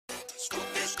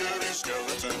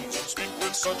skeletons speak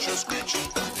with such a screech.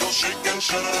 You'll shake and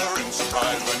shudder in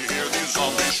surprise when you hear these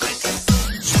zombies shriek.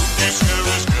 Spooky,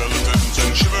 scary skeletons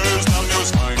and shivers down your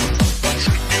spine. That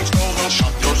shrieking skull will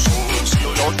shock your soul and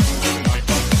seal your doom tonight.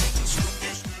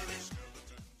 Spooky, scary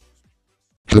skeletons.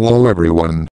 Hello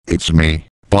everyone, it's me,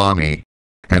 Bonnie.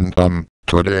 And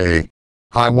today,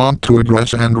 I want to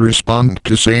address and respond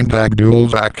to Saint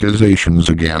Abdul's accusations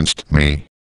against me.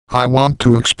 I want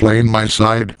to explain my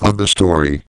side of the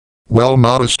story. Well,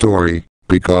 not a story,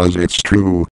 because it's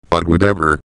true, but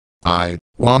whatever. I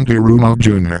want Hirumo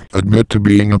Jr. admit to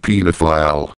being a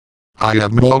pedophile. I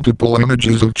have multiple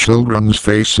images of children's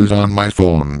faces on my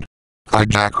phone. I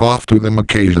jack off to them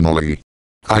occasionally.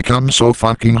 I come so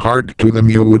fucking hard to them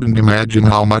you wouldn't imagine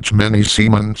how much many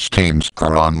semen stains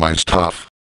are on my stuff.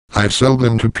 I sell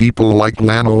them to people like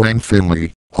Lano and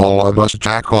Finley. All of us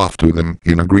jack off to them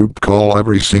in a group call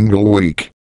every single week.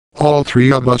 All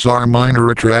three of us are minor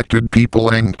attracted people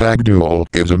and Abdul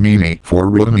is a meanie for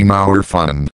ruining our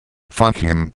fun. Fuck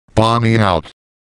him, Bonnie out.